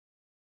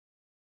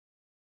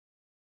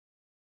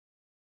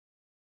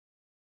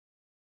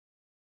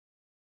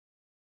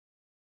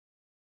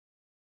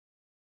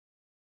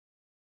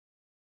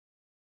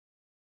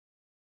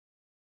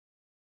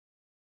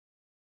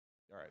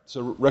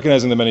So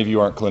recognizing that many of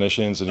you aren't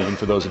clinicians, and even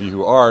for those of you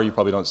who are, you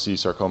probably don't see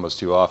sarcomas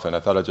too often, I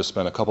thought I'd just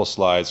spend a couple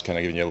slides kind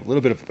of giving you a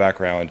little bit of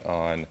background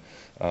on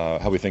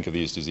how we think of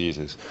these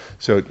diseases.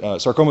 So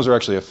sarcomas are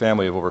actually a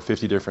family of over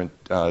 50 different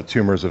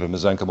tumors of a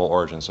mesenchymal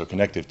origin, so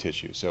connective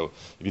tissue. So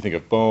if you think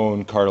of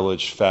bone,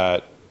 cartilage,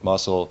 fat,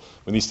 muscle,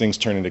 when these things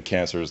turn into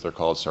cancers, they're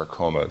called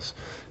sarcomas.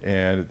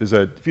 And there's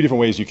a few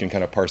different ways you can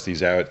kind of parse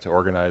these out to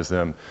organize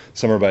them.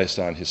 Some are based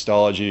on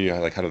histology,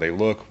 like how do they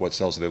look, what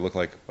cells do they look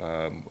like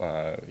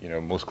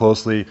most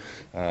closely,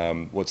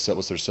 what's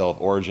their cell of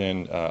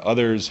origin.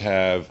 Others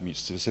have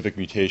specific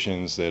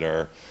mutations that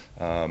are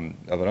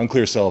of an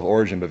unclear cell of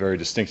origin, but very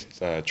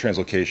distinct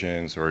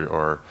translocations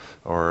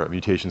or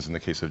mutations in the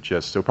case of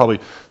GIST. So probably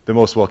the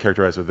most well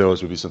characterized of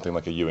those would be something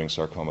like a Ewing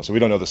sarcoma. So we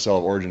don't know the cell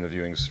of origin of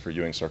Ewing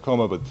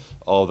sarcoma, but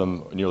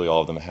nearly all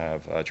of them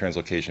have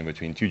translocation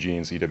between two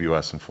genes,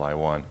 EWS and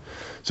FLI1.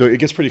 So it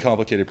gets pretty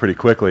complicated pretty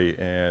quickly,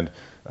 and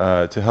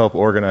to help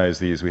organize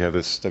these, we have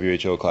this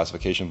WHO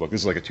classification book.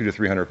 This is like a 200 to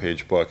 300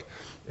 page book,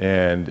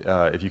 and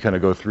if you kind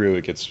of go through,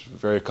 it gets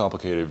very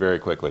complicated very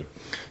quickly.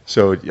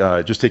 So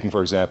just taking,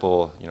 for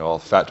example, all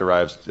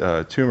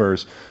fat-derived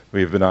tumors,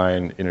 we have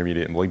benign,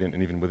 intermediate, and malignant,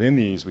 and even within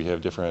these, we have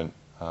different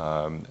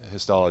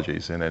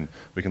histologies. And then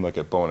we can look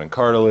at bone and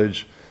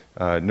cartilage,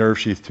 nerve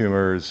sheath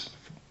tumors,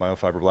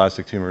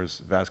 myofibroblastic tumors,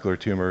 vascular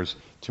tumors,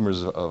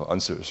 tumors of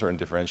uncertain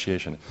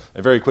differentiation.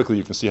 And very quickly,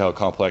 you can see how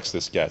complex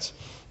this gets.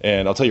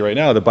 And I'll tell you right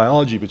now, the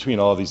biology between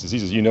all of these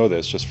diseases, you know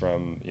this just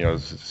from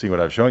seeing what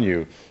I've shown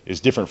you, is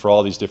different for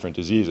all these different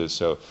diseases.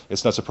 So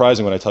it's not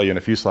surprising when I tell you in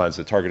a few slides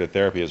that targeted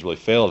therapy has really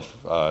failed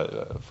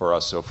for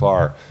us so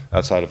far,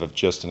 outside of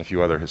GIST and a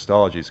few other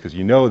histologies, because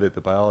you know that the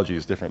biology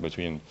is different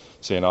between,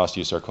 say, an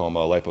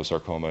osteosarcoma,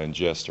 liposarcoma, and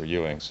GIST or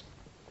Ewing's.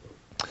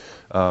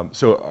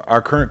 So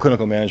our current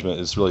clinical management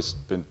has really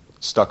been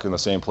stuck in the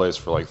same place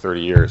for like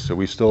 30 years. So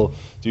we still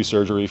do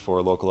surgery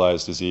for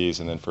localized disease,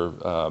 and then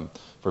for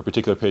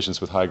particular patients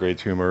with high-grade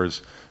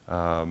tumors,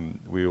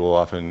 we will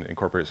often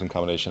incorporate some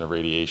combination of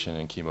radiation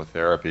and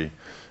chemotherapy.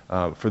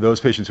 For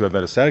those patients who have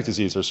metastatic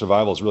disease, their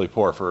survival is really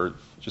poor. For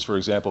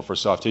example, for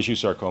soft tissue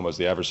sarcomas,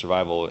 the average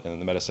survival in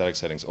the metastatic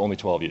setting is only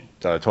 12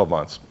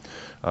 months.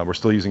 We're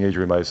still using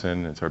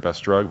adriamycin. It's our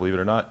best drug, believe it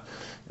or not.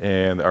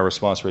 And our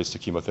response rates to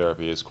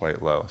chemotherapy is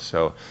quite low.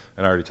 So,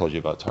 and I already told you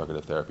about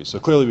targeted therapy. So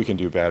clearly we can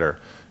do better.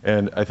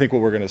 And I think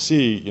what we're going to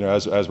see,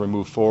 as we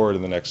move forward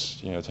in the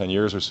next 10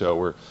 years or so,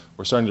 we're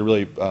starting to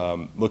really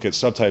look at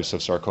subtypes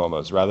of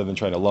sarcomas rather than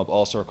trying to lump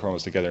all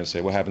sarcomas together and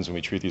say what happens when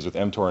we treat these with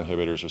mTOR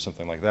inhibitors or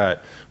something like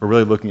that. We're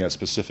really looking at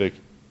specific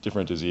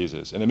different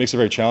diseases. And it makes it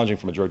very challenging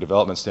from a drug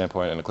development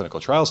standpoint and a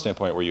clinical trial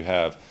standpoint, where you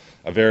have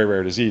a very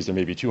rare disease. There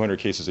may be 200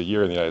 cases a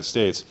year in the United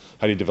States.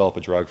 How do you develop a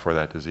drug for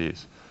that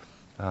disease?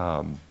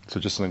 So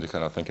just something to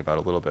kind of think about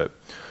a little bit.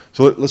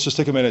 So let's just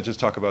take a minute to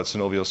talk about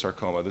synovial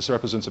sarcoma. This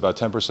represents about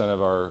 10%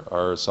 of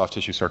our soft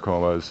tissue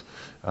sarcomas.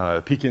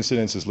 Peak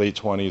incidence is late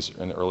 20s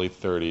and early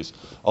 30s.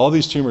 All of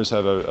these tumors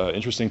have an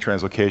interesting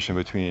translocation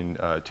between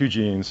two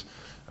genes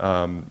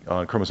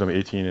on chromosome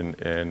 18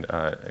 and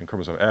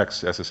chromosome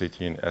X,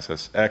 SS18,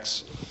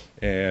 SSX.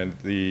 And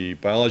the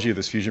biology of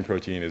this fusion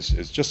protein is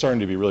just starting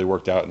to be really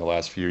worked out in the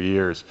last few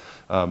years.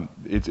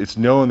 It's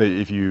known that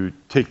if you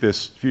take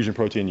this fusion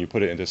protein, you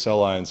put it into cell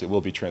lines, it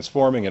will be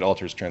transforming, it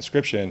alters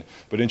transcription,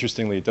 but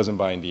interestingly, it doesn't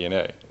bind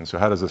DNA. And so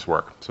how does this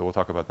work? So we'll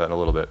talk about that in a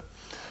little bit.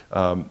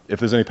 If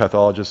there's any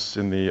pathologists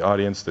in the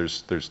audience,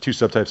 there's two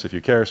subtypes if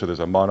you care. So there's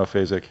a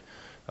monophasic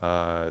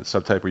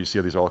subtype where you see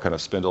these are all kind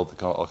of spindled,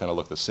 they all kind of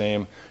look the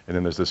same, and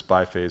then there's this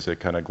biphasic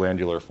kind of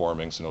glandular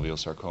forming synovial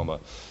sarcoma.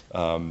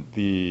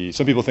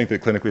 Some people think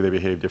that clinically they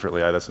behave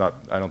differently. I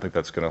don't think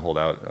that's going to hold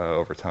out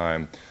over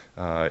time.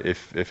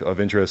 If of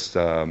interest,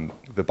 the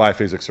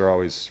biphasics are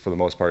always, for the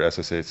most part,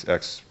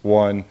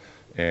 SSX1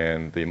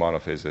 and the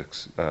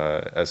monophasics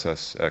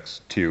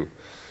SSX2.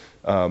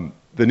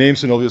 The name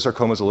synovial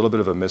sarcoma is a little bit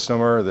of a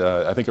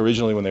misnomer. I think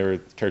originally when they were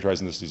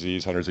characterizing this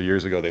disease hundreds of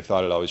years ago, they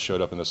thought it always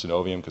showed up in the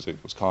synovium because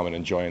it was common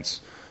in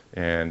joints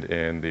and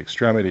in the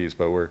extremities,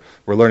 but we're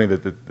learning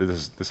that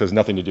this has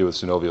nothing to do with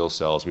synovial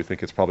cells. We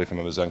think it's probably from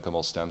a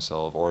mesenchymal stem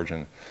cell of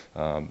origin.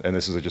 And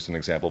this is just an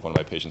example of one of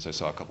my patients I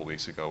saw a couple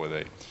weeks ago with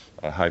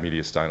a high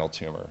mediastinal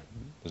tumor.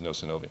 There's no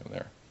synovium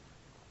there.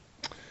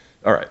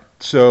 All right,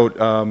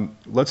 so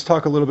let's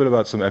talk a little bit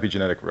about some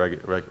epigenetic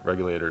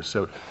regulators.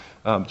 So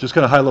just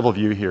kind of high-level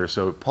view here.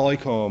 So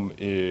polycomb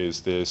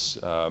is this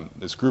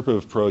group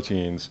of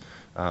proteins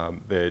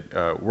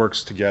that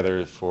works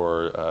together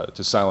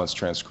to silence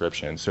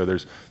transcription. So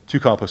there's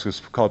two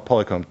complexes called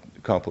polycomb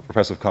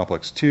repressive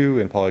complex 2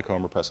 and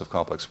polycomb repressive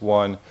complex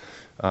 1,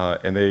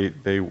 and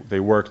they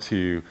work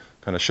to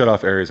kind of shut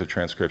off areas of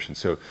transcription.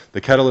 So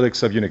the catalytic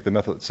subunit, the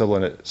methyl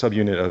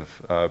subunit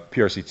of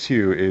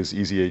PRC2 is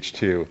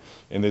EZH2,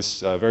 and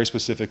this very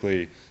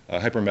specifically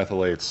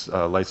hypermethylates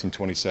lysine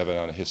 27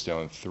 on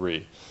histone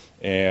 3.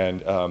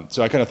 And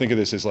so I kind of think of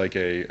this as like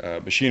a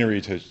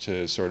machinery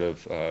to sort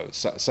of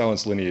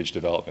silence lineage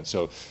development.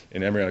 So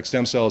in embryonic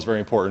stem cells, very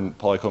important,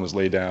 polycomb is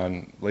lays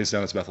down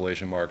its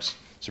methylation marks,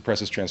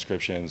 suppresses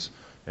transcriptions,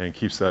 and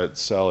keeps that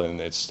cell in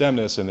its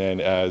stemness, and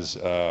then as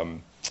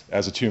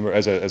a tumor,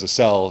 as a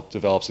cell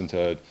develops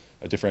into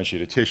a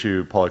differentiated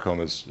tissue,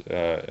 polycomb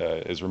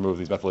is removed,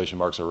 these methylation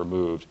marks are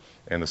removed,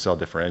 and the cell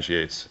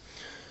differentiates.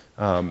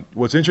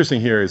 What's interesting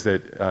here is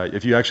that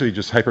if you actually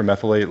just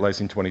hypermethylate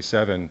lysine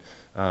 27,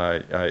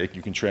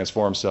 you can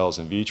transform cells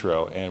in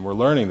vitro, and we're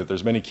learning that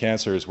there's many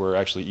cancers where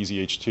actually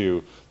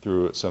EZH2,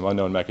 through some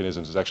unknown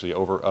mechanisms, is actually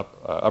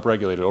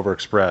upregulated,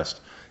 overexpressed.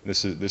 And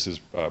this is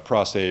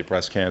prostate,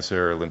 breast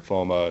cancer,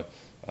 lymphoma,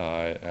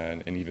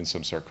 and even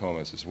some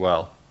sarcomas as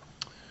well.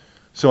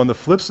 So on the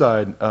flip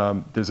side,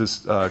 there's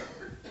this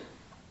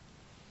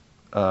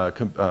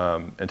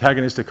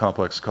antagonistic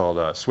complex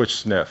called switch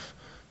Sniff.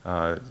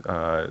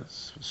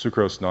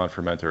 Sucrose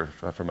non-fermenter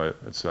from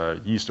its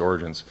yeast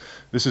origins.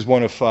 This is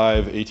one of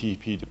 5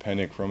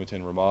 ATP-dependent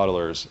chromatin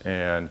remodelers,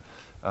 and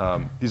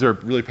these are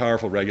really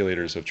powerful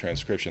regulators of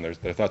transcription.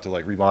 They're thought to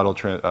like remodel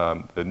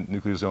the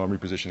nucleosome,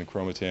 reposition the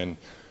chromatin,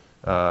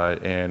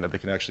 and they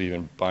can actually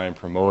even bind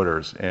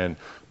promoters. And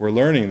we're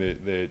learning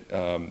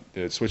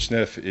that switch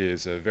Sniff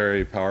is a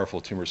very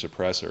powerful tumor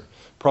suppressor.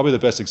 Probably the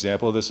best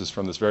example of this is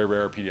from this very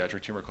rare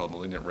pediatric tumor called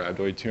malignant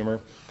rhabdoid tumor.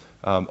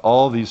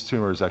 All of these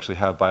tumors actually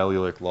have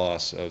biallelic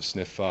loss of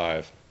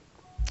SNF5,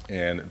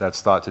 and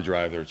that's thought to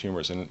drive their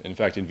tumors. And in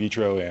fact, in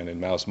vitro and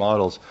in mouse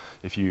models,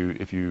 if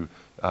you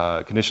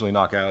conditionally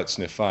knock out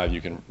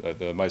SNF5,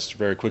 the mice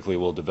very quickly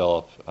will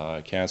develop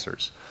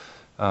cancers.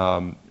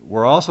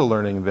 We're also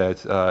learning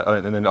that,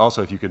 and then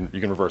also if you can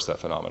reverse that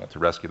phenomena to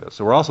rescue those.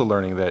 So we're also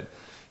learning that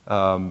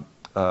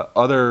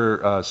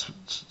other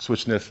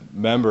switch Sniff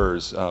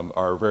members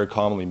are very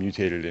commonly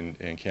mutated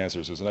in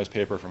cancers. There's a nice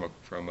paper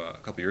from a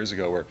couple years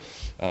ago where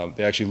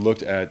they actually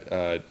looked at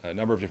a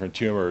number of different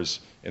tumors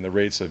and the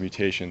rates of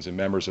mutations in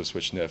members of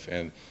switch Sniff,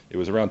 and it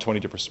was around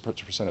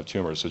 20% of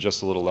tumors, so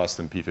just a little less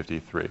than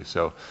P53.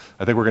 So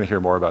I think we're going to hear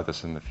more about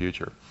this in the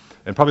future.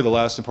 And probably the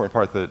last important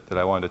part that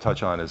I wanted to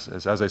touch on is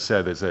as I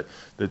said, is that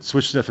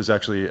switch Sniff is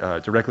actually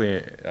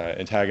directly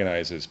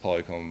antagonizes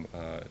polycomb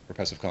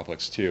repressive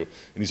complex 2.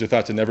 And these are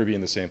thought to never be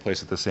in the same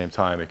place at the same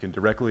time. It can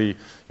directly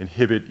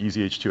inhibit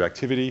EZH2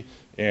 activity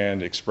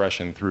and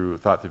expression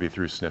thought to be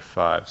through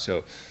SNF5.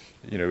 So,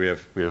 we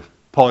have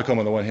polycomb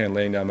on the one hand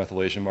laying down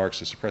methylation marks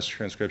to suppress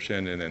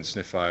transcription, and then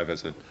SNF5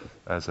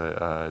 as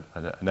a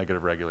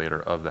negative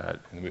regulator of that.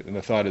 And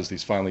the thought is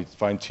these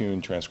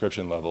fine-tuned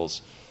transcription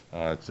levels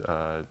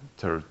to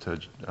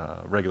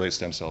regulate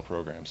stem cell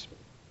programs.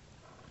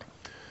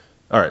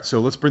 All right, so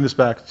let's bring this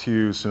back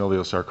to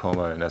synovial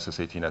sarcoma and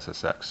SS18,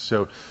 SSX.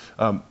 So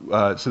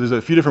there's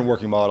a few different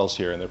working models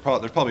here, and there's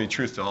probably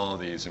truth to all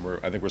of these, and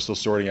I think we're still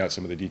sorting out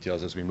some of the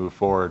details as we move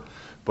forward.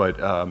 But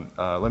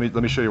let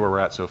me show you where we're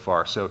at so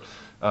far. So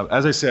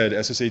as I said,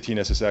 SS18,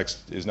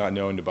 SSX is not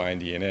known to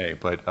bind DNA,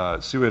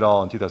 but Su et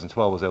al. In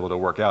 2012 was able to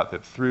work out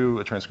that through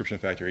a transcription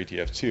factor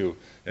ATF2,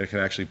 it can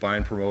actually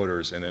bind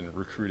promoters and then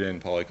recruit in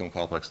polycomb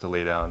complex to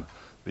lay down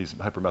these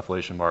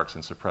hypermethylation marks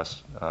and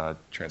suppress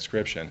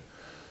transcription.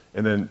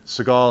 And then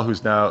Segal,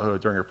 who's now,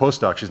 during her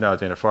postdoc, she's now at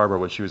Dana-Farber,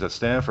 when she was at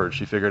Stanford,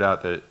 she figured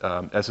out that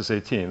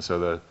SS18,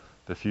 so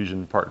the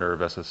fusion partner of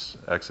SSX,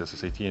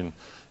 SS18,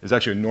 is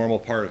actually a normal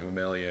part of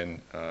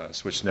mammalian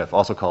switch Sniff,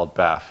 also called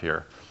BAF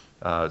here.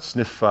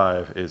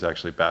 SNF5 is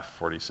actually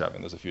BAF47.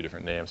 There's a few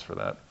different names for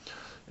that.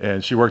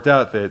 And she worked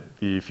out that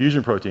the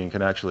fusion protein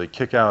can actually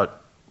kick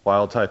out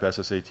wild-type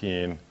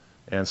SS18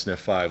 and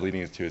SNF5,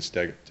 leading to its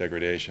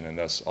degradation, and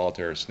thus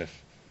alter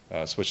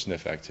switch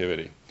Sniff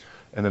activity.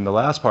 And then the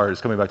last part is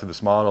coming back to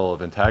this model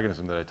of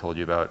antagonism that I told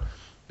you about.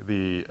 If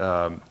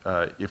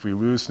we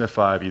lose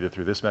SNF5 either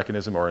through this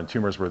mechanism or in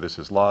tumors where this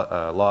is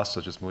lost,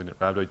 such as malignant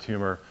rhabdoid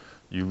tumor,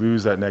 you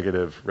lose that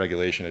negative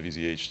regulation of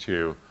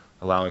EZH2,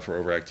 allowing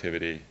for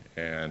overactivity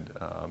and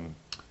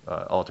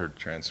altered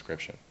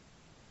transcription.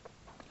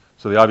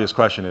 So the obvious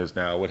question is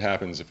now, what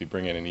happens if we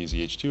bring in an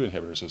EZH2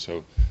 inhibitor,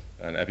 so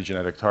an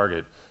epigenetic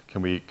target?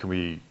 Can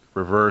we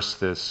reverse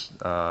this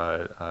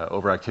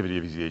overactivity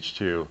of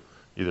EZH2,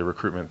 either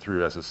recruitment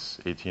through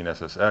SS18,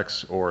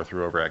 SSX, or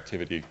through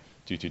overactivity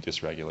due to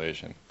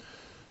dysregulation?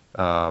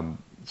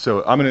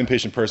 So I'm an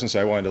inpatient person,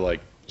 so I wanted to, as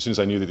soon as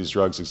I knew that these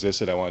drugs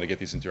existed, I wanted to get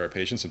these into our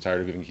patients. I'm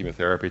tired of giving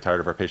chemotherapy, tired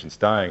of our patients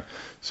dying.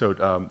 So,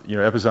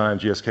 Epizyme,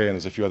 GSK, and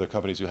there's a few other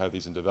companies who have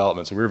these in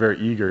development. So we're very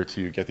eager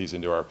to get these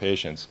into our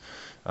patients.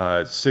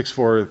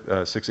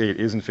 6468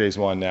 is in phase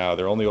 1 now.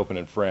 They're only open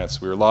in France.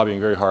 We were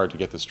lobbying very hard to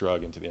get this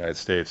drug into the United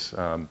States,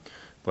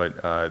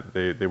 but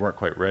they weren't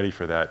quite ready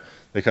for that.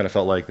 They kind of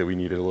felt like that we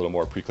needed a little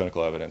more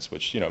preclinical evidence,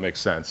 which makes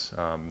sense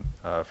from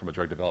a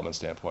drug development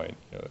standpoint.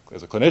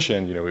 As a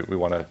clinician, we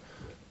want to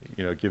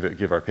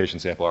give our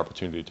patients ample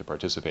opportunity to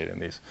participate in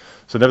these.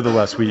 So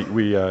nevertheless, we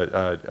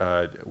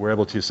were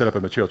able to set up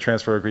a material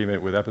transfer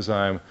agreement with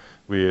Epizyme.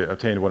 We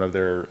obtained one of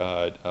their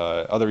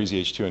other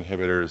EZH2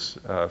 inhibitors,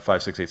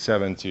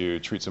 5687, to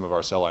treat some of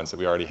our cell lines that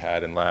we already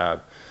had in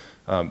lab.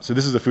 So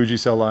this is the Fuji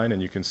cell line,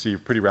 and you can see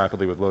pretty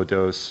rapidly with low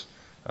dose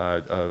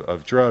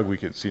of drug, we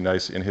could see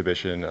nice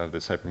inhibition of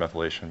this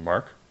hypermethylation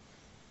mark.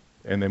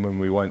 And then when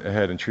we went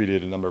ahead and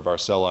treated a number of our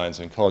cell lines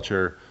in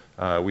culture,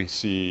 we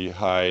see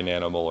high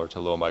nanomolar to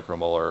low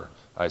micromolar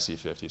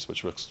IC50s,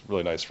 which looks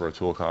really nice for a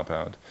tool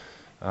compound.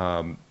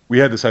 We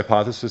had this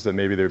hypothesis that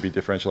maybe there would be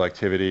differential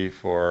activity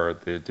for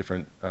the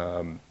different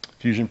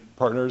fusion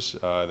partners.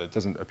 That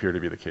doesn't appear to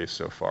be the case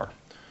so far.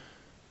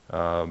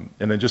 And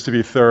then just to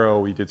be thorough,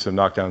 we did some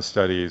knockdown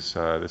studies.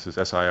 This is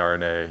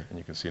siRNA, and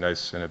you can see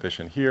nice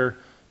inhibition here,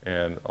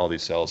 and all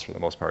these cells, for the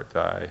most part,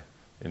 die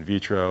in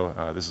vitro.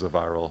 This is a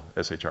viral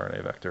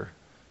shRNA vector,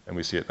 and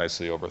we see it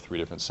nicely over 3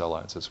 different cell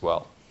lines as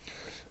well.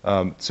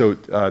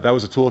 That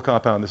was a tool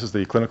compound. This is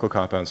the clinical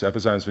compound. So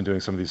Epizyme's been doing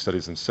some of these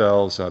studies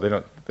themselves. They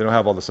don't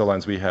have all the cell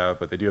lines we have,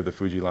 but they do have the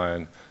Fuji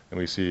line, and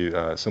we see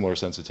similar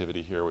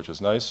sensitivity here, which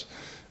is nice.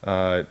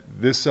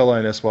 This cell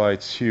line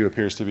SWI2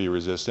 appears to be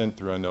resistant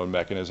through unknown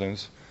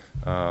mechanisms.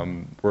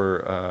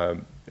 The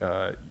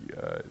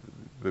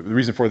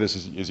reason for this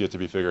is yet to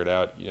be figured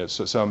out.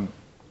 So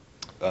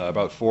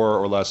about 4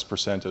 or less % of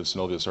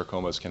synovial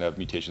sarcomas can have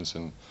mutations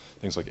in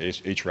things like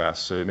HRAS.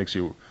 So it makes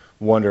you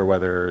wonder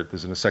whether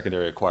there's a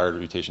secondary acquired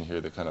mutation here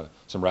that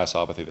some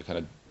RASopathy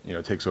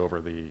that takes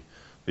over the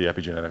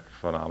epigenetic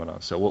phenomena.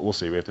 So we'll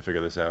see. We have to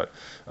figure this out.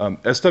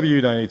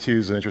 SW92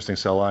 is an interesting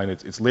cell line.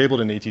 It's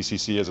labeled in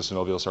ATCC as a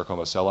synovial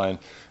sarcoma cell line.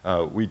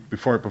 We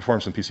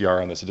performed some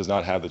PCR on this. It does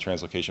not have the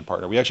translocation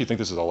partner. We actually think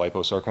this is a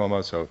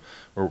liposarcoma, so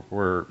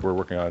we're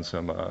working on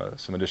some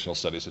additional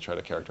studies to try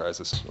to characterize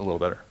this a little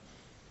better.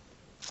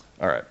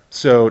 All right,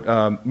 so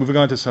moving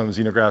on to some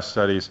xenograft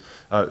studies.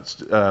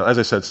 As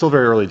I said, still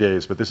very early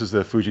days, but this is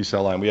the Fuji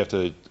cell line. We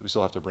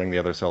still have to bring the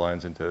other cell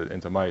lines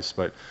into mice,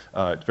 but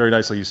very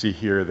nicely you see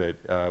here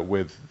that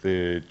with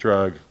the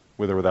drug,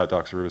 with or without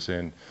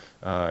doxorubicin,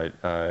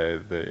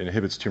 it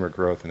inhibits tumor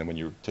growth, and then when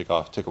you take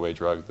away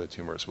drug, the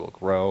tumors will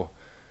grow.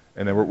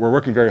 And then we're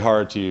working very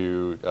hard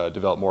to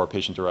develop more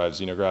patient-derived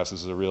xenografts.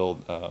 This is a real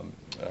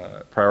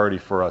priority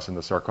for us in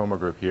the sarcoma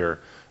group here.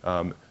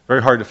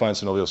 Very hard to find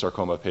synovial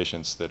sarcoma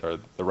patients that are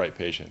the right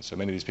patients. So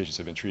many of these patients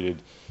have been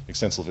treated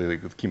extensively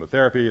with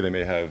chemotherapy. They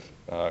may have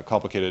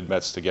complicated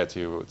mets to get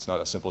to. It's not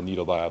a simple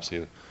needle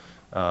biopsy.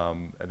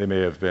 They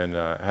may have been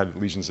had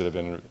lesions that have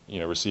been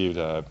received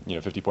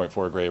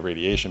 50.4 gray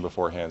radiation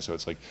beforehand. So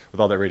it's like with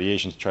all that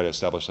radiation to try to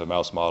establish a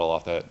mouse model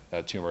off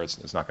that tumor,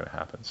 it's not going to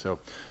happen. So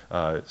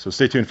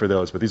stay tuned for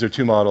those. But these are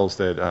 2 models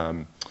that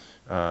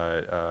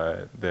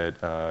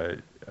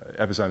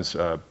Epizyme's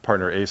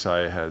partner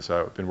ASI has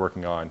been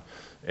working on,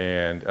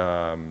 and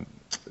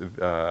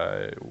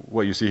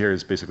what you see here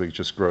is basically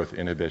just growth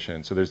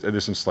inhibition. So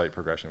there's some slight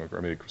progression,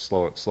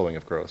 slowing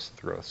of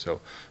growth.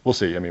 So we'll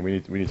see. I mean,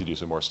 we need to do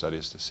some more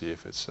studies to see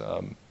if it's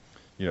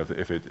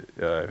if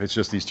it's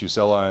just these 2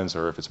 cell lines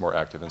or if it's more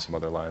active in some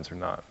other lines or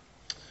not.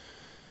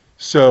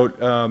 So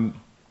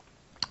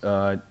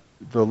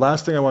the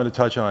last thing I wanted to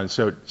touch on.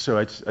 So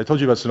I told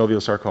you about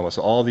synovial sarcoma.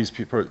 So all of these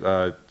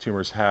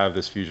tumors have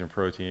this fusion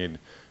protein,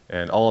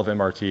 and all of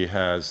MRT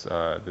has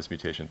this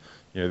mutation.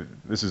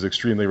 This is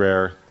extremely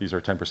rare. These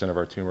are 10% of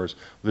our tumors.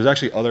 There's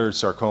actually other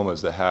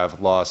sarcomas that have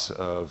loss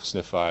of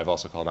SNF5,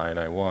 also called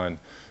INI1.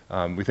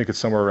 We think it's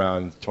somewhere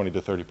around 20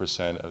 to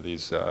 30% of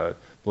these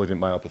malignant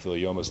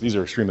myopithelioma. These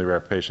are extremely rare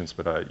patients,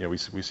 but we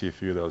see a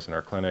few of those in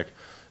our clinic.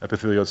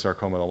 Epithelioid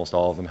sarcoma, almost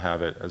all of them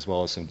have it, as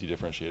well as some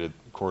dedifferentiated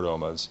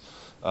chordomas.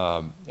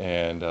 I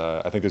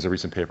think there's a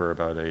recent paper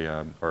about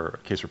or a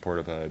case report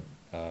of a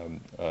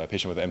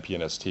patient with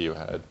MPNST who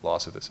had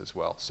loss of this as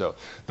well. So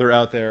they're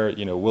out there.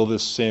 Will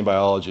this same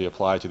biology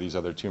apply to these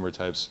other tumor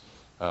types?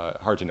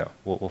 Hard to know.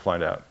 We'll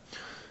find out.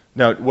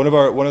 Now, one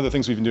of the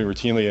things we've been doing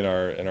routinely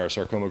in our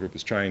sarcoma group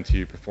is trying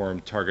to perform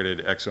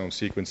targeted exome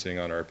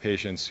sequencing on our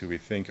patients who we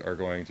think are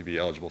going to be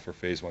eligible for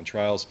phase 1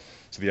 trials.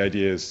 So the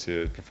idea is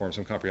to perform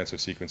some comprehensive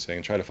sequencing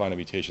and try to find a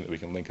mutation that we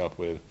can link up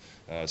with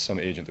some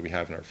agent that we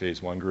have in our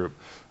phase 1 group.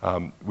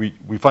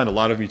 We find a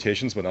lot of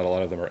mutations, but not a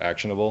lot of them are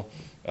actionable.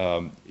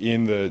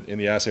 In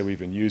the assay we've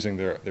been using,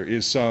 there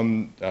is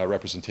some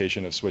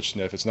representation of switch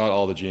SNF. It's not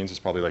all the genes.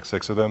 It's probably like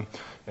 6 of them,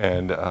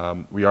 and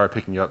we are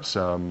picking up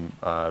some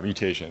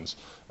mutations.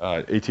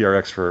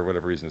 ATRX, for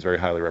whatever reason, is very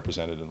highly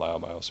represented in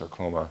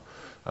leiomyosarcoma,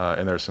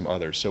 and there are some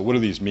others. So what do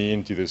these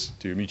mean?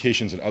 Do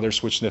mutations in other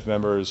switch SNF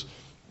members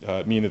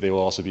mean that they will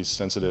also be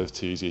sensitive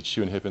to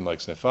EZH2 inhibition like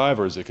SNF5,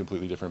 or is it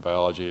completely different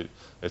biology?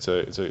 It's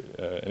an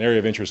area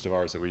of interest of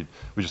ours that we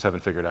just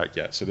haven't figured out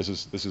yet. So this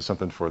is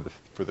something for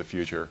the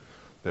future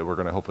that we're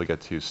going to hopefully get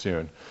to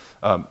soon.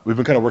 We've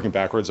been kind of working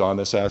backwards on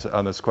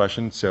this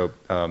question. So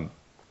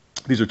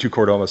these are 2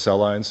 chordoma cell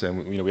lines,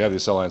 and we have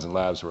these cell lines in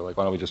labs. So we're like,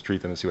 why don't we just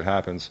treat them and see what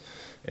happens?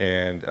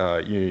 And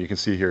you can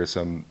see here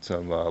some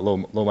low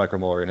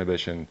micromolar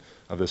inhibition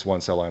of this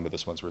one cell line, but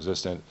this one's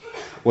resistant.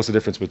 What's the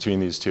difference between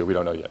these 2? We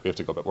don't know yet. We have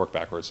to work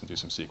backwards and do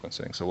some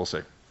sequencing. So we'll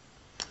see.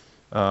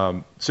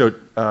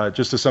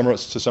 Just to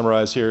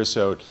summarize here,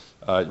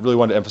 I really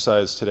wanted to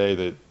emphasize today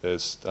that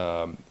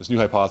this new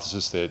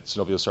hypothesis that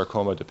synovial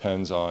sarcoma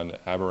depends on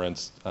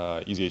aberrant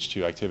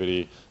EZH2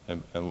 activity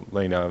and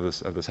laying down of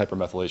this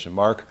hypermethylation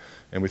mark,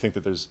 and we think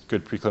that there's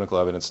good preclinical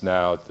evidence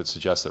now that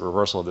suggests that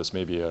reversal of this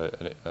may be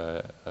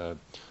a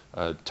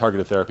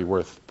targeted therapy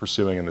worth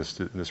pursuing in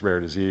this rare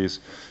disease.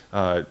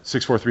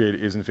 6438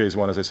 is in phase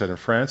 1, as I said, in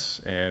France,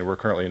 and we're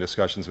currently in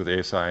discussions with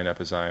ASI and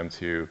Epizyme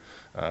to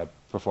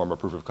perform a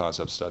proof of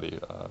concept study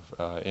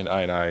in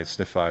I&I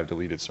SNF5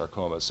 deleted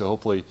sarcomas. So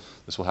hopefully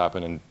this will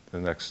happen in the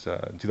next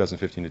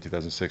 2015 to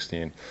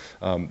 2016.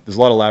 There's a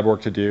lot of lab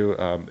work to do,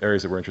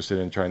 areas that we're interested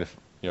in trying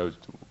to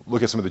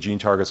look at some of the gene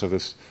targets of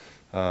this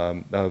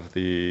of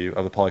the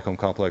polycomb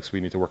complex. We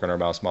need to work on our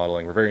mouse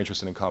modeling. We're very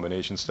interested in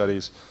combination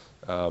studies.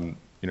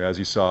 As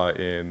you saw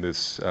in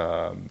this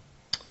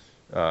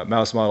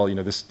mouse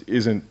model, this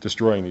isn't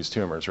destroying these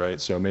tumors,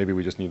 right? So maybe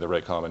we just need the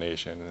right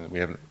combination, and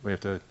we have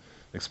to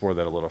explore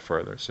that a little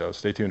further. So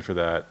stay tuned for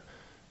that.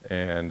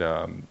 And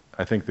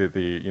I think that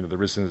the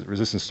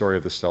resistance story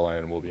of this cell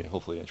line will be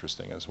hopefully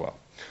interesting as well.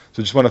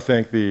 So just want to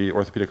thank the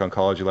Orthopedic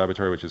Oncology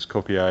Laboratory, which is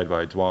co-PI'd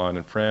by Dwan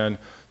and Fran,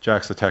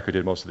 Jax the tech who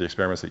did most of the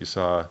experiments that you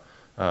saw,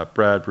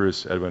 Brad,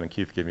 Bruce, Edwin, and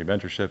Keith gave me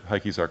mentorship,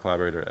 Heike's our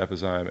collaborator at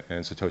Epizyme,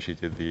 and Satoshi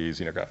did the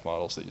xenograft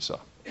models that you saw.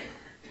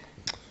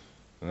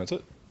 And that's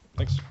it.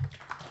 Thanks.